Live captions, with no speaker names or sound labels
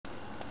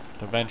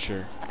to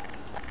venture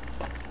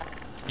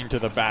into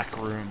the back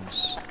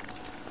rooms.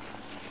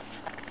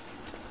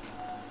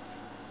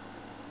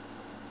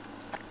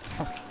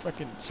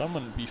 Fucking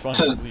someone be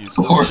funny, please.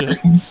 Holy shit.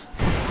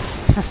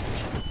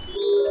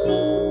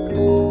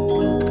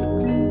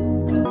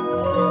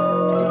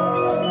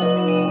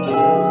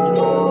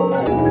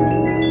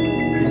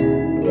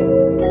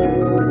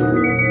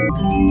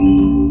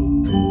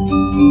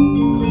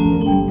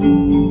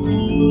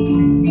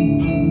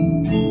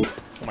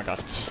 Oh my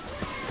god.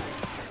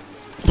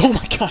 Oh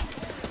my god.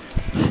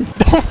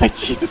 Oh my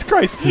Jesus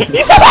Christ. He's the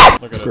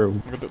best! Look at it.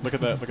 Look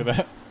at that. Look at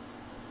that.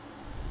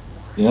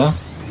 Yeah?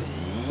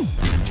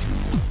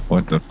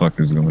 What the fuck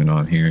is going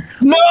on here?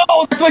 No!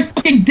 That's my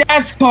fucking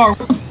dad's car!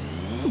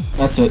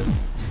 That's it.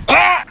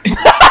 Ah!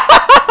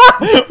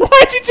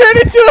 Why'd you turn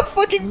into a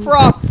fucking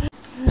prop?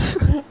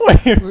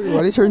 Wait,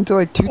 why'd he turn into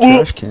like 2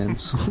 trash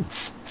cans?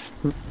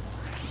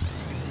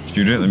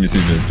 Shoot it? Let me see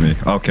if it's me.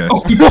 Okay.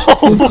 Oh,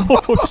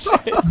 oh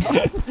shit.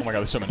 Oh my god,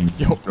 there's so many.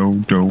 Yo.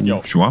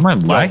 Yo. Why am I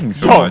lagging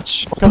so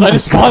much? Because I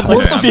just spawned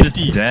like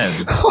 50. I'm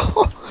dead.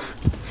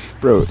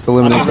 Bro,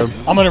 eliminate them.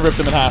 I'm gonna rip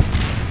them in half.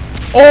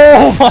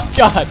 Oh my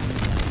god.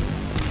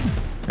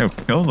 Yo,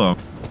 kill them.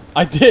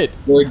 I did.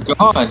 They're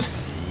gone.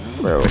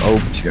 Bro,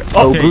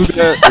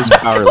 Obunga is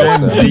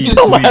powerless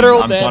though.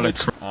 Collateral damage.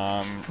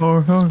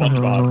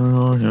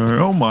 SpongeBob.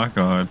 Oh my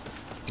god.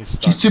 He's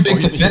stuck. He's too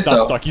big to fit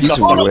though. He's not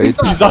stuck.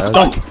 He's not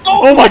stuck.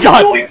 No, Oh my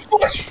god.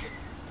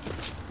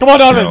 Come on,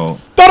 Donovan. No.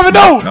 Donovan,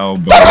 no. No,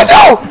 Donovan,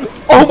 no.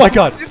 Oh my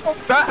god. He's so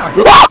fast.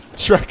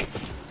 Shrek.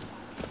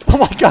 Oh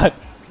my god.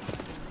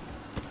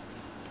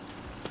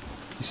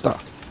 He's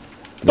stuck.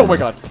 Oh my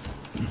god.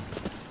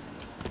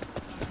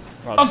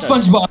 Wow, I'm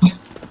SpongeBob.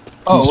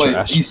 Oh wait,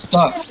 trash. he's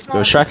stuck.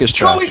 Yo, Shrek is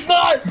trash. No, he's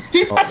not.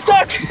 He's not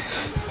stuck.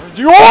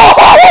 Oh!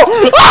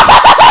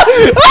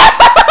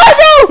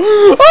 No!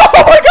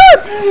 Oh my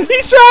god!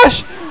 He's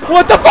trash!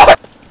 What the fuck?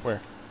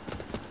 Where?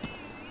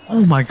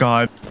 Oh my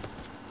god.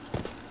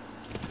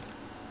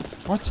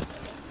 What?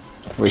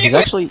 Wait, he's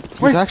actually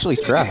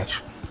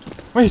trash.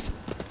 Wait,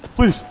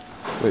 please.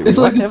 Wait, It's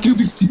like what? the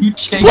stupid dude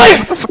change.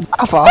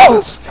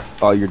 Please!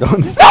 Oh, you're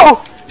done. No!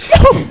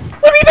 No!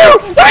 Let me through!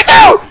 Let me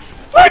through!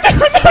 Let me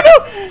through!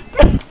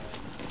 No!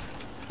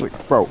 Wait,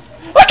 bro.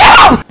 Look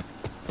out!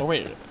 Oh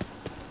wait.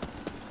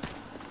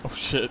 Oh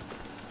shit.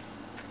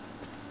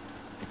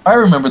 I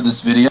remember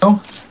this video.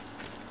 Don't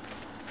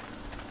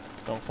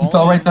He fall.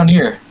 fell right down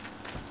here.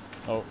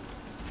 Oh,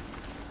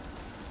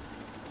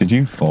 Did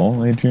you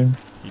fall, Adrian?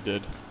 he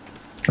did.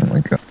 Oh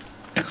my god.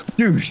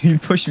 Dude, he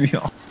pushed me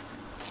off.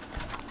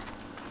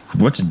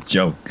 What's a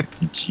joke?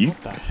 You cheat?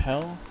 What the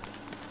hell?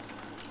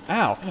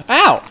 Ow!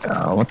 Ow!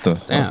 Oh, what the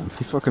fuck? Damn,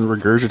 he fucking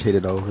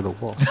regurgitated all over the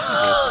wall.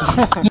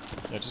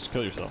 Yeah, just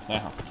kill yourself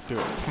now. Do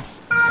it.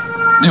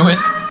 Do it.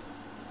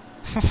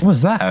 What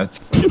was that?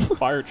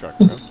 Fire truck,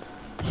 bro.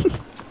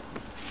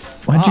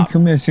 Why'd you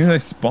come in as soon as I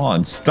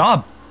spawned?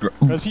 Stop, bro.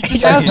 Because he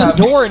just has the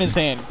door in his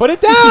hand. Put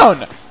it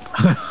down!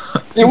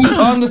 It was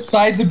on the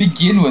side to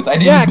begin with. I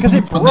didn't. Yeah, because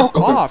it move from broke the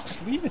door. off.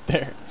 Just leave it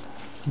there.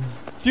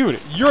 Dude,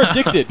 you're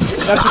addicted.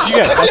 That's what you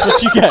get. That's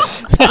what you get.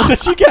 That's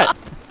what you get.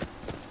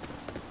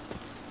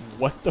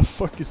 What the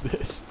fuck is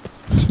this?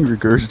 He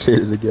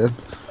regurgitated again.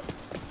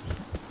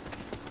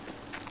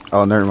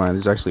 Oh, never mind.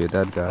 There's actually a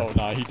dead guy. Oh,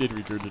 nah, he did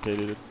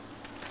regurgitate it.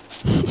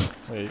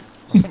 Wait.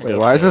 Wait,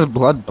 why is his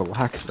blood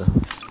black though?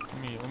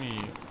 Let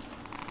me...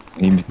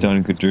 He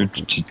done good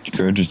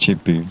to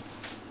chippy.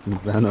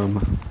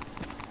 Venom.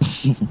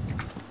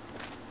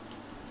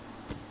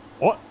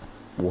 What?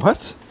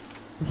 What?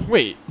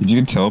 Wait. Did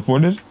you get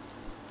teleported?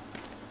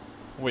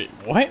 Wait,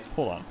 what?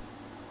 Hold on.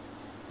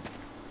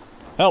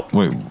 Help!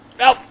 Wait.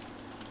 Help!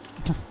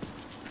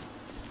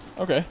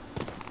 Okay.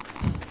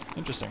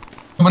 Interesting.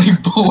 Somebody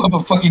blew up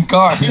a fucking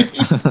car.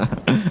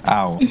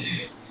 Ow.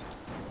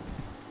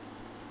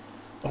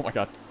 Oh my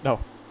god. No.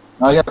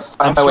 Now I gotta find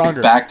I'm my way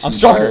stronger. back to I'm you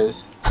stronger.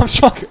 guys. I'm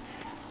stronger.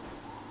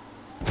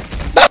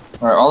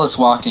 Alright, all this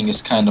walking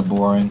is kind of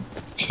boring.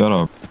 Shut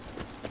up.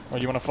 Oh,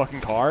 you want a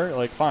fucking car?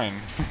 Like, fine.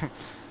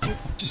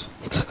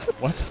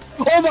 What?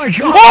 Oh my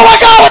god! Oh my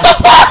god, what the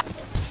fuck?!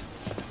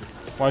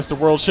 Why is the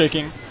world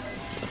shaking?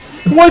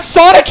 Was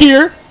Sonic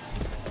here?!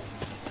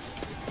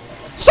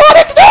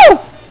 Sonic, no!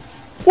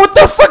 What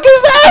the fuck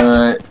is that?!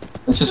 Alright,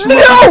 let's just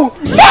No!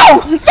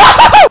 No!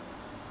 No!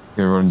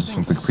 Everyone just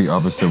went the complete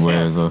opposite way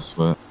as us,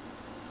 but...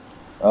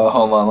 Oh,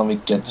 hold on, let me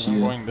get to I'm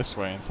you. going this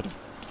way instead of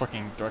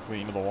fucking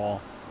directly into the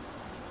wall.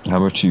 How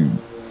about you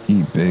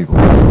eat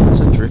bagels?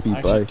 It's a drippy I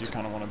actually bike. do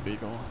kind of want a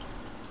bagel.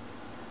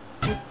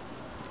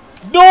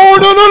 No, no,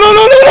 no, no,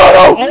 no, no, no,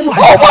 no! Oh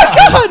my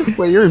god!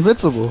 Wait, you're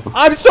invincible.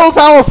 I'm so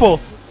powerful!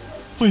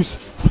 Please,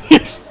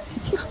 please.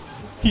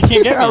 He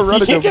can't get me. He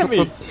Outrunning can't him get me.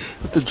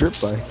 with the drip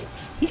bike.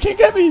 He can't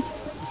get me.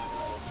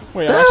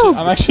 Wait,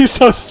 I'm actually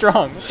so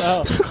strong. What the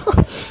hell?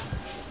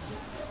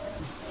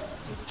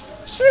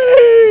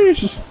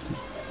 Sheesh.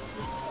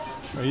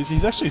 Wait,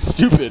 he's actually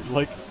stupid.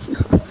 Like.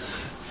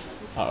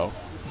 Uh-oh.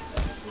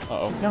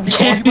 Uh-oh. No,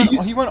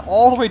 he went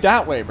all the way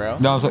that way, bro.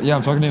 No, yeah,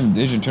 I'm talking to him.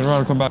 Adrian, turn around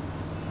and come back.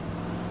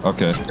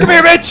 Okay. Come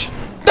here, bitch!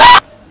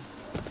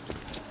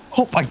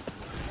 Oh my.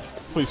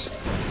 Please.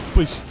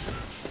 Please.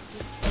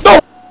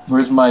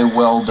 Where's my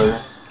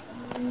welder?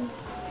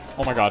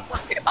 Oh my god.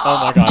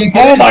 Oh my god.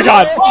 Oh my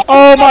god.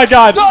 Oh my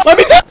god. Let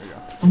me down.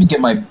 Let me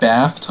get my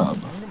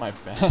bathtub. Look at my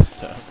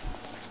bathtub.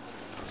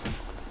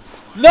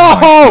 No!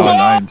 God,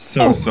 I'm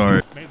so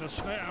sorry. May the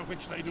snare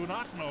which they do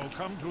not know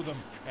come to them,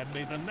 and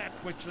may the net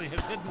which they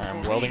have hidden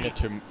I'm for welding me it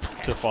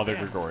to Father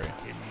Grigori.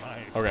 in my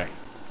Okay.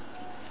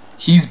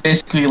 He's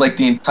basically like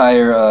the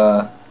entire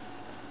a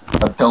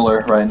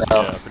pillar right now.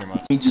 Yeah, pretty much.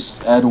 Let me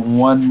just add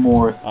one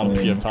more I don't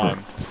see thing.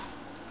 time.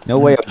 No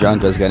way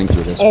Obunga's getting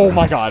through this. Oh bro.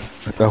 my god.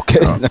 Okay.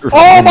 never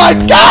Oh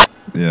mind. my god!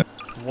 Yeah.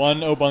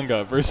 One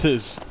Obunga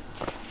versus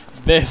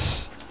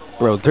this.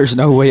 Bro, there's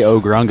no way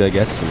Ogranga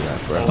gets through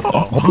that, bro.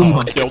 Oh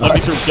my Yo, let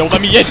me through. Yo,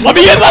 let me in. Let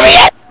me in. Let me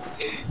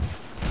in.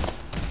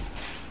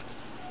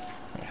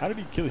 Wait, how did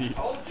he kill you?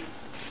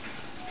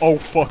 Oh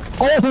fuck.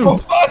 Oh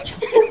fuck!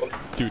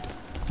 Dude.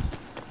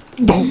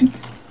 No.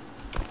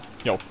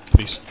 Yo,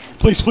 please.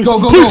 Please, please. Go,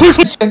 go, please, go!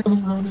 please, please. No,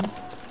 no, no, no,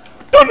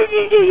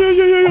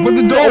 yeah. Open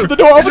the door! Open the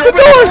door! Open the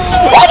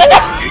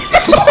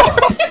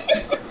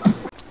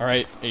door!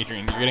 Alright,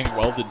 Adrian, you're getting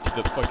welded to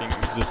the fucking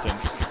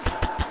existence.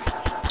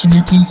 Can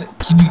you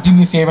do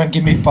me a favor and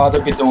give me Father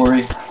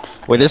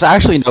Ghidorah? Wait, there's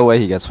actually no way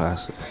he gets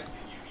past this.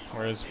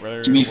 Where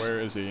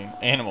is he?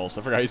 Animals.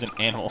 I forgot he's an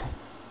animal.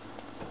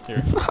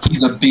 Here,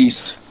 He's a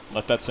beast.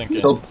 let that sink in.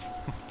 Nope.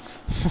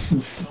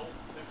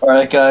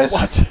 Alright guys.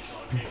 What?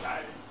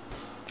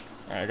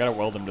 Alright, I gotta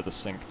weld him to the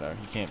sink though.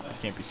 He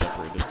can't be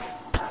separated.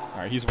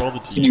 Alright, he's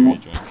welded to you,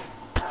 Adrian.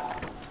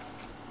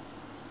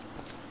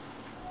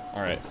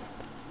 Alright.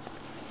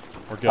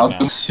 We're good I'll now.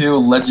 do two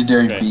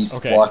legendary Okay, beasts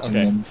okay, blocking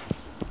okay. them.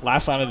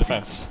 Last line of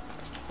defense.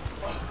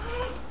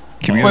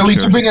 Can we Wait, go we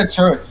to can bring a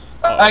turret.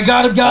 I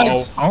got him,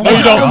 guys! Uh-oh. Oh No, you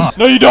my don't! God.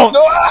 No, you don't!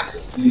 No! Ah!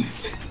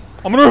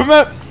 I'm gonna rip him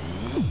out!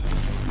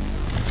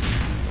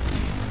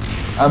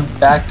 I'm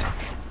back.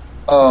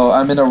 Oh,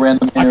 I'm in a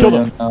random I killed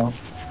area him. now.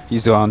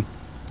 He's gone.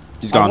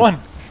 He's I gone. won!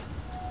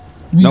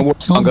 No more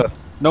killed Obunga.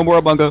 No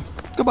more Obunga.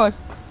 Goodbye.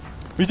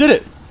 We did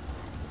it!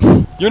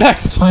 You're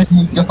next!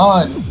 Finally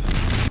gone.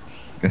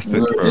 Guess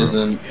There that,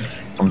 isn't.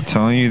 I'm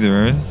telling you,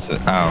 there is.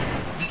 Ow.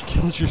 You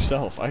killed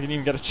yourself. I didn't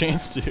even get a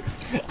chance to.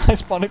 I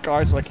spawned a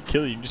car so I could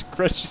kill you. You just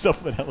crushed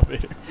yourself with an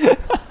elevator.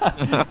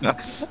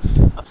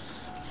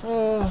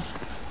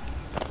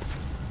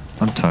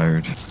 I'm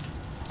tired.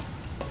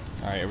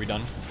 Alright, are we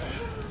done?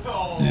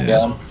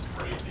 Yeah.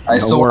 I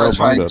No still more want to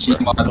try and Obunga, cheat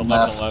bro. on It's the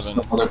map 11:11.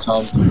 some other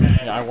time.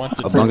 Yeah, I wanted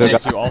to Obunga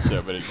get got- to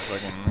also, but it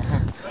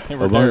fucking... they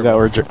were Obunga there.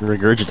 got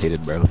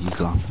regurgitated, bro. He's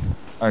gone.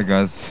 Alright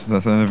guys,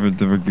 that's the end of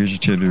the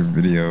regurgitated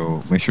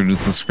video. Make sure to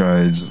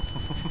subscribe.